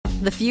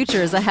The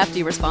future is a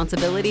hefty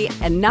responsibility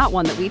and not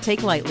one that we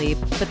take lightly,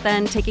 but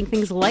then taking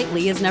things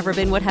lightly has never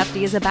been what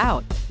Hefty is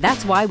about.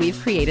 That's why we've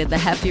created the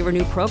Hefty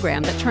Renew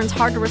program that turns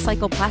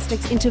hard-to-recycle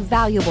plastics into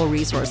valuable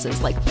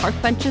resources like park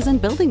benches and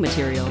building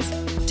materials.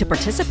 To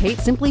participate,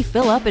 simply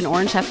fill up an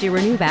orange Hefty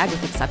Renew bag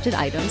with accepted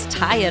items,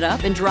 tie it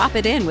up, and drop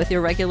it in with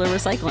your regular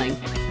recycling.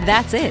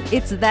 That's it.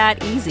 It's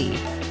that easy.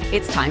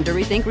 It's time to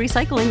rethink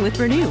recycling with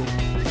Renew.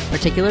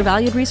 Particular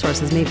valued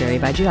resources may vary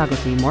by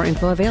geography. More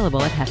info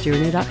available at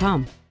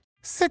heftyrenew.com.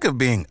 Sick of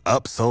being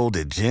upsold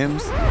at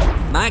gyms?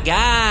 My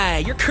guy,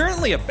 you're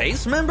currently a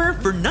base member?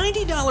 For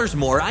 $90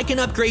 more, I can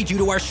upgrade you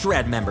to our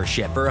Shred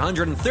membership. For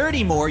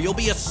 $130 more, you'll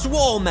be a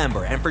Swole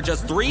member. And for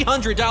just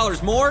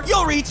 $300 more,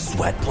 you'll reach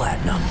Sweat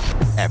Platinum.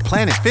 At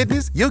Planet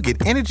Fitness, you'll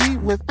get energy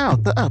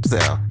without the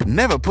upsell.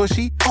 Never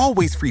pushy,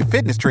 always free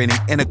fitness training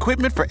and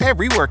equipment for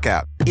every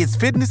workout. It's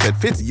fitness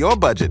that fits your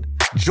budget.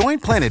 Join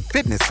Planet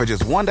Fitness for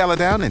just $1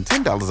 down and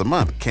 $10 a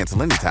month.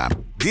 Cancel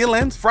anytime. Deal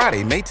ends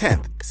Friday, May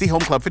 10th. See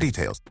Home Club for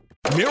details.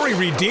 Mary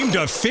redeemed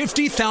a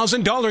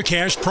 $50,000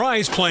 cash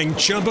prize playing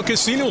Chumba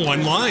Casino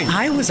online.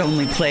 I was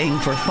only playing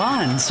for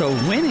fun, so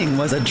winning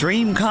was a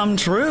dream come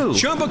true.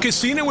 Chumba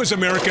Casino is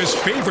America's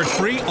favorite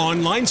free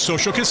online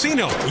social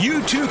casino.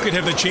 You, too, could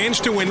have the chance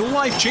to win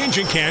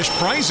life-changing cash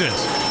prizes.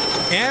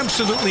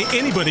 Absolutely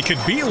anybody could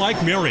be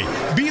like Mary.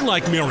 Be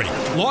like Mary.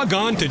 Log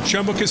on to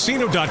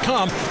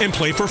ChumbaCasino.com and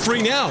play for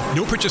free now.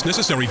 No purchase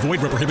necessary.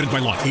 Void where prohibited by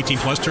law. 18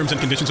 plus terms and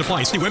conditions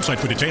apply. See website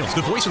for details.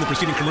 The voice in the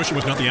preceding commercial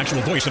was not the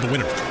actual voice of the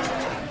winner.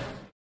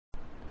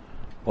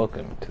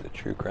 Welcome to the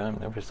True Crime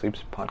Never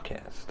Sleeps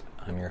podcast.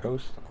 I'm your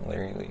host,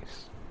 Larry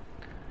Leese.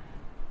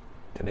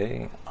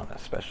 Today, on a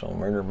special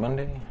Murder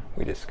Monday,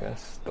 we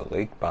discuss the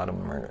Lake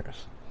Bodom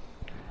murders.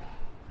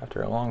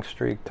 After a long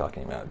streak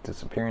talking about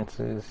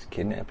disappearances,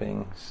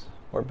 kidnappings,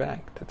 we're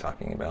back to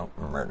talking about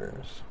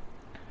murders.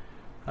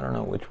 I don't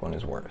know which one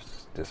is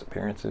worse.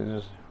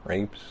 Disappearances,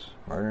 rapes,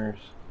 murders,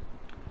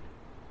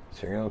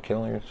 serial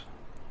killers.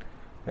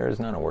 There is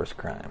not a worse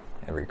crime.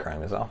 Every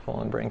crime is awful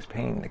and brings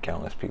pain to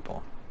countless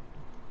people.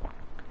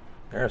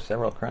 There are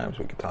several crimes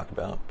we could talk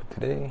about, but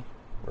today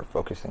we're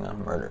focusing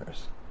on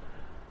murders.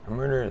 A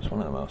murder is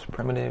one of the most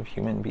primitive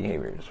human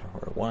behaviors,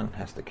 where one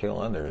has to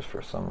kill others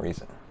for some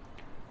reason.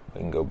 We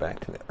can go back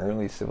to the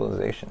early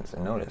civilizations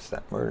and notice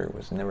that murder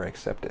was never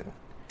accepted.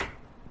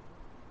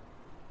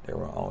 There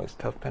were always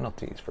tough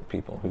penalties for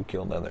people who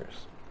killed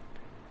others.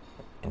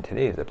 In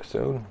today's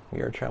episode,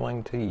 we are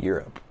traveling to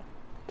Europe,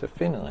 to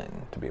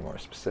Finland to be more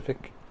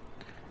specific.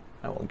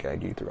 I will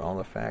guide you through all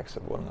the facts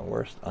of one of the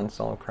worst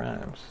unsolved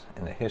crimes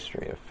in the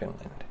history of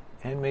Finland,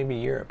 and maybe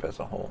Europe as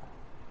a whole.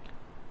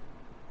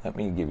 Let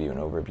me give you an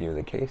overview of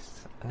the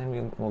case, and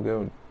then we'll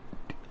go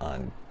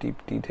on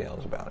deep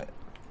details about it.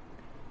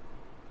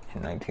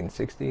 In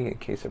 1960, a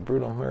case of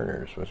brutal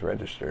murders was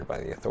registered by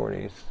the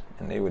authorities,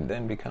 and they would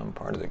then become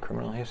part of the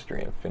criminal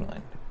history of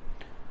Finland.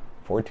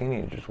 4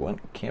 teenagers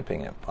went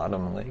camping at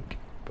Bodom Lake,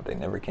 but they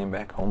never came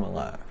back home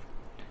alive.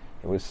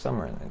 It was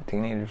summer, and the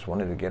teenagers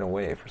wanted to get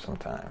away for some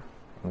time,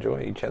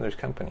 enjoy each other's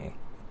company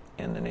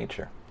and the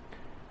nature.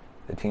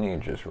 The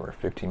teenagers were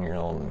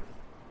 15-year-old,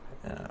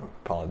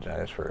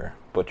 apologize for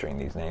butchering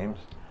these names,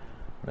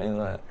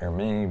 Mela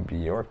Erme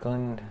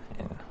Bjorklund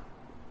and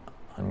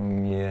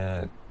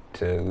Anya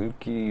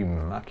Teluki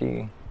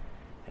Maki,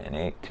 and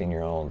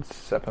 18-year-old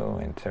Seppo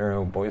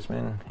Antero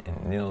Boisman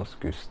and Nils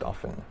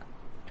Gustafsson.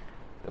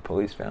 The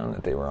police found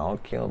that they were all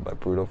killed by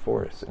brutal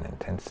force and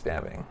intense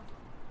stabbing.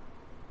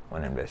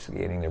 When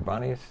investigating their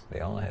bodies, they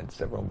all had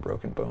several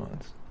broken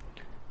bones,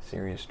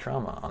 serious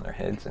trauma on their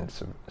heads, and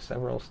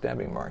several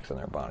stabbing marks on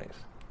their bodies.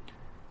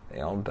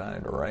 They all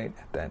died right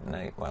at that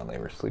night while they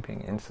were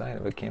sleeping inside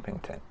of a camping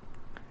tent.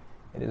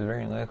 It is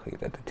very likely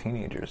that the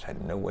teenagers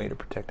had no way to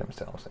protect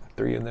themselves, and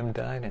 3 of them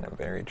died in a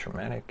very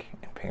traumatic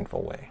and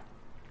painful way.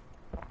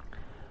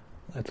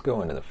 Let's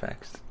go into the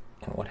facts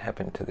and what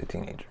happened to the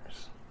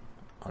teenagers.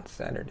 On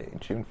Saturday,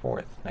 June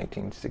 4th,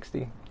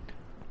 1960,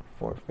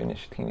 4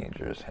 Finnish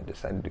teenagers had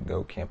decided to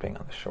go camping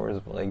on the shores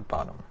of Lake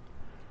Bodom.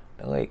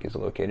 The lake is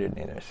located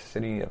in the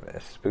city of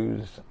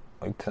Espoos,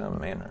 Oita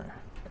Manor.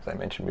 As I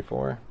mentioned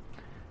before,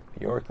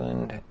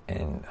 Bjorklund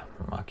and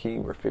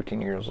Maki were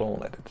 15 years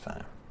old at the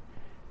time.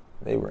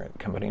 They were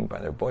accompanied by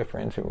their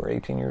boyfriends who were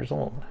 18 years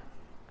old,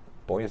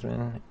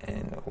 Boisman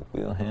and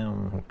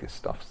Wilhelm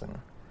Gustafsson.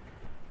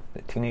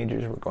 The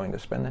teenagers were going to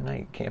spend the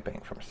night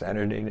camping from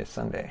Saturday to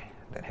Sunday,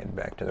 then head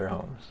back to their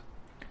homes.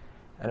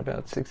 At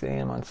about 6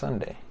 a.m. on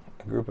Sunday,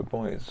 a group of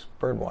boys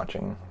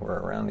birdwatching were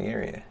around the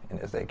area, and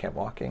as they kept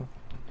walking,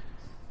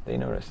 they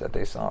noticed that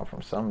they saw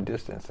from some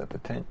distance that the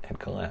tent had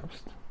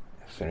collapsed.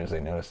 As soon as they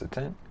noticed the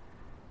tent,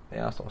 they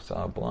also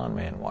saw a blond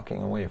man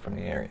walking away from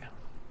the area.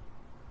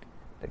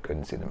 They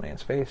couldn't see the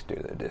man's face due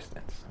to the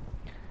distance.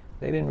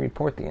 They didn't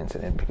report the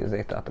incident because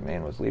they thought the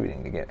man was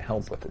leaving to get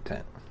help with the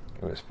tent.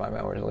 It was 5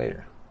 hours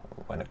later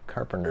when a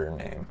carpenter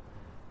named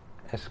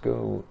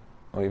Esko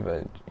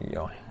Oiva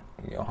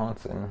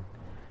Johansson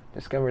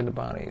discovered the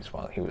bodies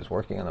while he was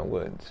working in the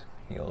woods.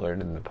 He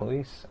alerted the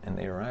police, and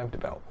they arrived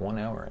about 1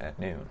 hour at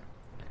noon.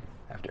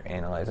 After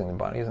analyzing the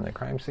bodies in the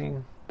crime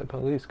scene, the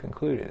police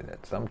concluded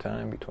that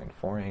sometime between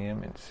 4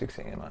 a.m. and 6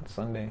 a.m. on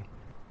Sunday,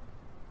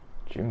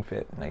 June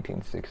 5th,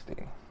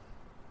 1960,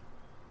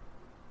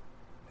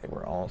 they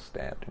were all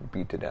stabbed and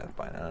beat to death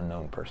by an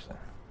unknown person.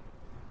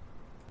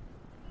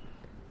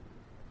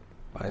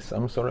 By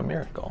some sort of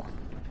miracle,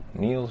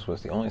 Niels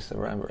was the only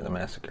survivor of the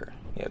massacre.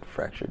 He had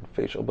fractured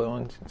facial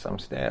bones and some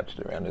stabs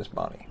around his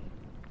body.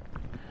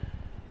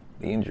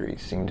 The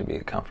injuries seemed to be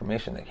a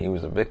confirmation that he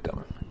was a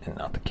victim and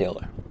not the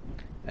killer.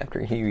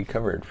 After he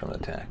recovered from the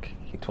attack,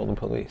 he told the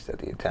police that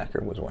the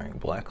attacker was wearing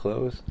black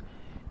clothes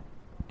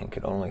and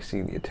could only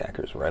see the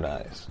attacker's red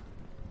eyes.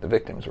 The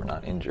victims were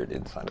not injured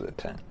inside of the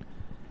tent.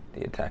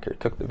 The attacker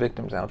took the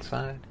victims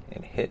outside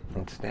and hit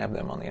and stabbed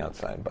them on the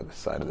outside by the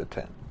side of the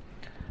tent.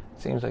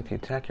 It seems like the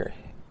attacker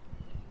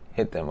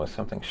hit them with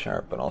something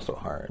sharp but also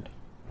hard,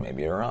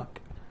 maybe a rock.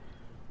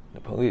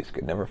 The police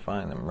could never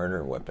find the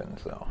murder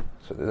weapons, though,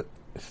 so this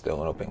is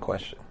still an open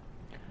question.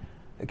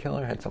 The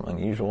killer had some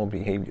unusual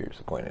behaviors,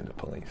 according to the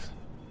police.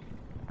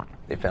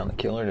 They found the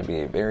killer to be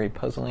a very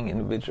puzzling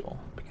individual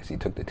because he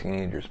took the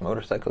teenager's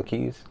motorcycle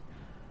keys,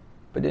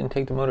 but didn't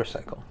take the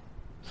motorcycle.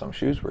 Some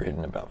shoes were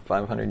hidden about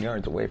 500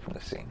 yards away from the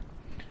scene.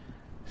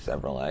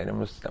 Several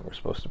items that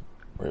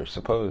were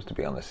supposed to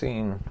be on the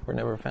scene were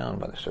never found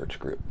by the search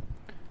group.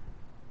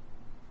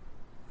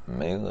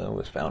 Mela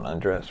was found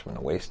undressed from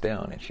the waist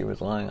down, and she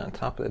was lying on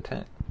top of the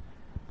tent.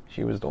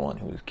 She was the one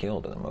who was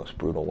killed in the most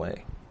brutal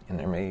way, and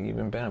there may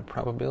even been a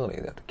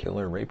probability that the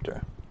killer raped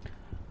her,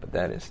 but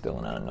that is still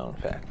an unknown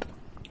fact.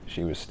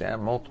 She was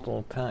stabbed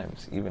multiple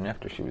times even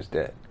after she was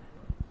dead,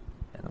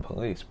 and the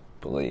police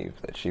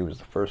believe that she was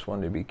the first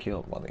one to be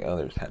killed while the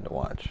others had to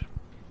watch.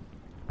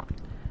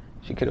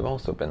 She could have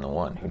also been the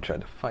one who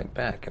tried to fight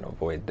back and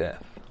avoid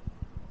death.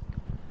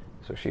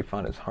 So she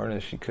fought as hard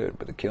as she could,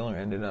 but the killer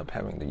ended up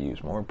having to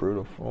use more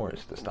brutal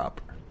force to stop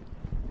her.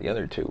 The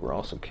other two were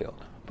also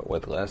killed, but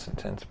with less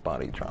intense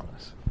body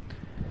traumas.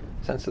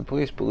 Since the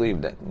police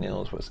believed that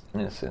Niels was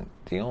innocent,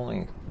 they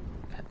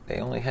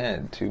only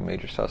had two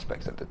major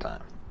suspects at the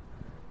time.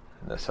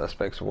 The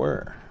suspects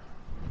were,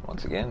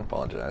 once again,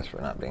 apologize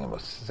for not being able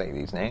to say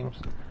these names,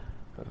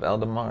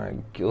 Valdemar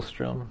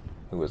Gilstrom,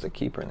 who was a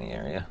keeper in the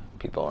area.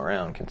 People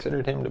around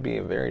considered him to be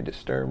a very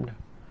disturbed,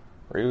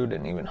 rude,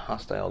 and even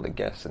hostile to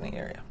guests in the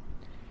area.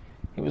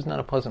 He was not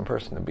a pleasant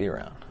person to be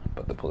around,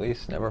 but the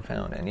police never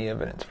found any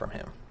evidence from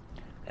him.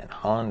 And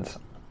Hans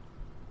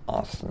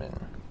Osman,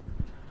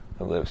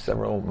 who lived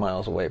several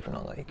miles away from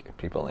the lake.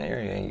 People in the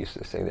area used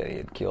to say that he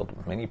had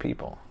killed many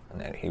people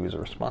and that he was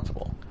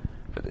responsible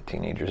for the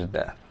teenager's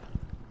death.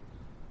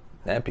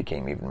 That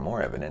became even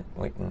more evident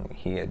when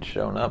he had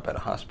shown up at a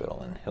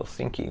hospital in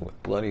Helsinki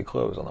with bloody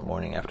clothes on the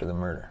morning after the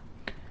murder.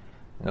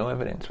 No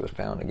evidence was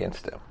found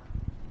against him.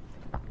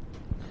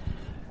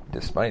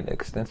 Despite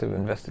extensive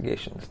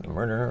investigations, the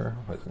murderer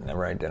was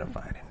never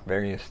identified.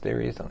 Various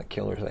theories on the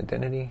killer's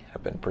identity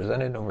have been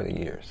presented over the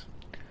years.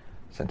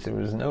 Since it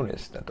was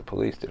noticed that the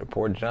police did a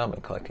poor job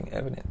in collecting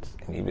evidence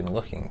and even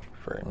looking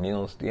for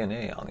Niels'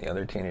 DNA on the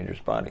other teenager's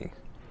body,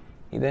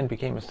 he then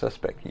became a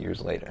suspect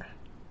years later.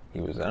 He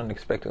was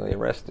unexpectedly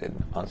arrested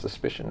on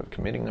suspicion of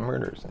committing the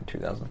murders in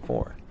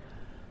 2004,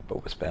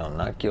 but was found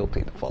not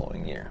guilty the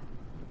following year.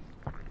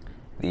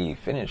 The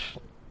Finnish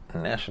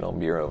National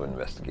Bureau of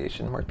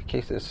Investigation marked the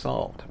case as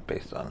solved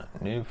based on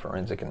a new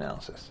forensic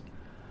analysis.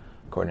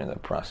 According to the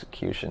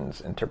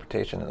prosecution's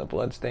interpretation of the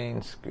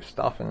bloodstains,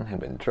 Gustafsson had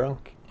been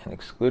drunk and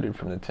excluded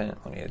from the tent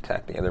when he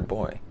attacked the other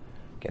boy,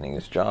 getting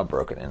his jaw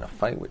broken in a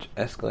fight which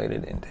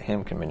escalated into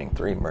him committing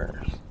 3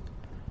 murders.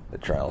 The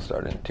trial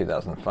started in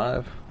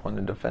 2005 when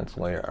the defense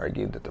lawyer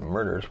argued that the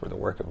murders were the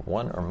work of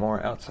one or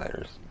more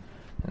outsiders,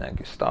 and that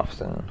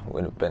Gustafsson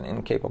would have been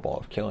incapable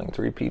of killing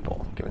 3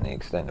 people given the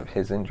extent of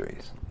his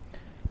injuries.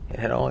 It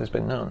had always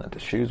been known that the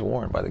shoes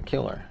worn by the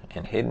killer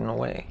and hidden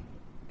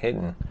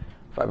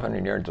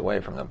 500 yards away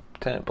from the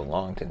tent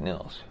belonged to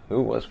Niels,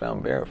 who was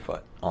found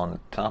barefoot on the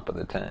top of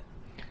the tent.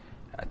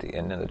 At the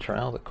end of the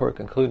trial, the court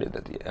concluded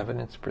that the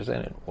evidence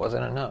presented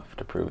wasn't enough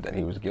to prove that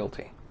he was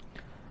guilty,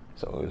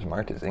 so it was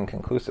marked as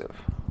inconclusive,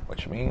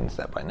 which means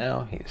that by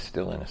now he is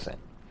still innocent.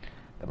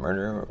 The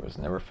murderer was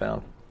never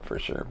found for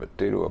sure, but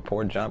due to a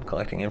poor job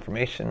collecting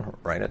information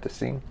right at the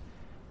scene,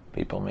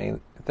 people may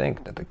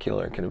think that the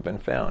killer could have been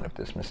found if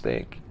this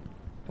mistake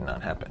had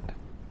not happened.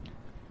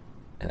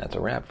 And that's a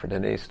wrap for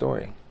today's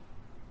story.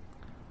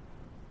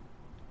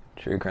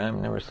 True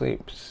Crime Never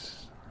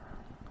Sleeps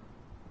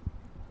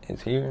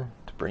is here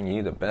to bring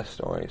you the best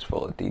stories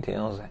full of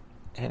details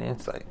and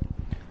insight.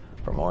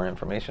 For more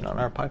information on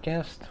our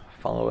podcast,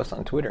 follow us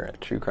on Twitter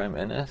at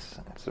TrueCrimeNS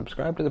and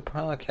subscribe to the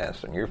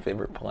podcast on your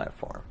favorite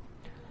platform.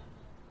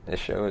 This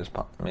show is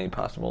made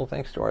possible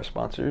thanks to our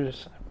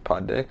sponsors,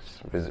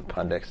 Poddex. Visit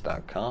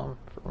poddex.com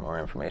for more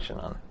information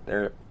on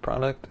their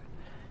product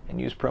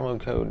and use promo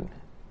code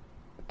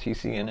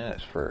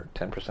TCNS for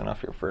 10%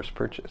 off your first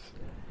purchase.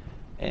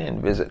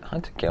 And visit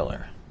Hunt a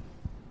Killer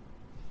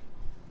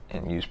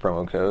and use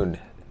promo code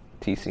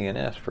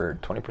TCNS for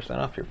 20%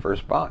 off your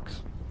first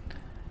box.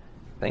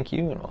 Thank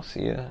you, and we'll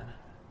see you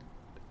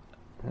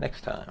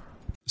next time.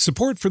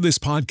 Support for this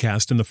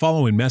podcast and the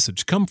following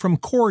message come from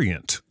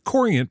Corient.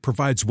 Corient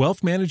provides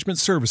wealth management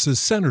services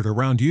centered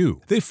around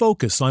you. They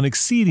focus on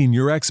exceeding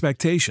your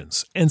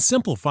expectations and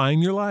simplifying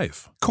your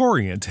life.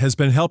 Corient has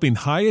been helping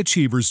high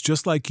achievers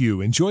just like you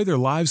enjoy their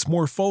lives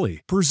more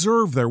fully,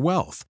 preserve their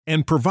wealth,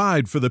 and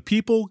provide for the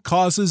people,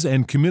 causes,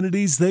 and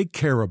communities they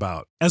care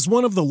about. As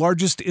one of the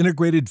largest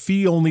integrated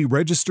fee-only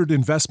registered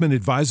investment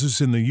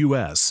advisors in the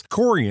U.S.,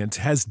 Corient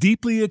has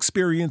deeply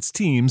experienced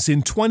teams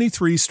in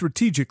 23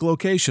 strategic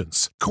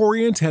locations.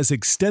 Corient has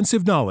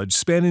extensive knowledge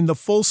spanning the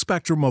full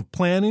spectrum of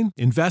planning,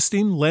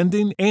 investing,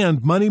 lending,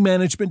 and money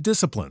management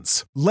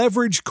disciplines.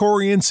 Leverage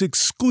Corient's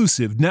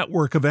exclusive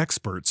network of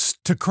experts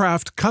to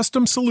craft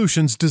custom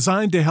solutions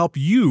designed to help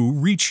you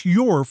reach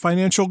your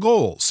financial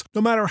goals,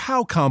 no matter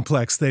how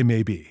complex they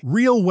may be.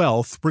 Real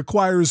wealth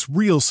requires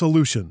real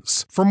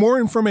solutions. For more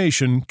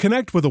information,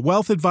 connect with a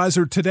wealth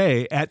advisor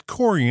today at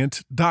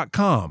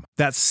Corient.com.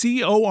 That's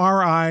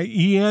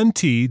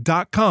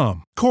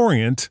Corient.com.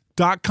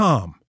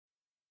 Corient.com.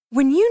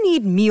 When you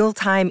need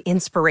mealtime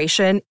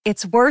inspiration,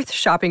 it's worth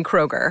shopping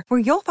Kroger, where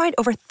you'll find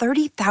over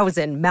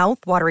 30,000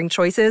 mouth-watering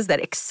choices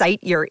that excite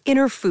your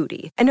inner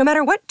foodie. And no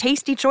matter what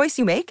tasty choice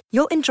you make,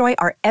 you'll enjoy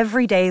our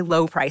everyday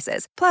low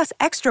prices, plus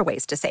extra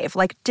ways to save,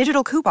 like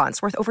digital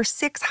coupons worth over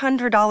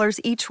 $600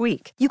 each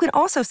week. You can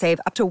also save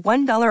up to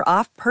 $1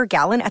 off per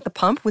gallon at the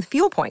pump with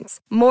fuel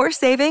points. More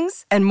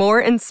savings and more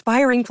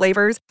inspiring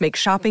flavors make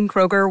shopping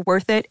Kroger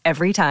worth it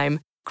every time.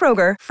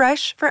 Kroger,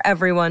 fresh for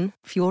everyone.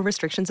 Fuel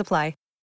restrictions apply.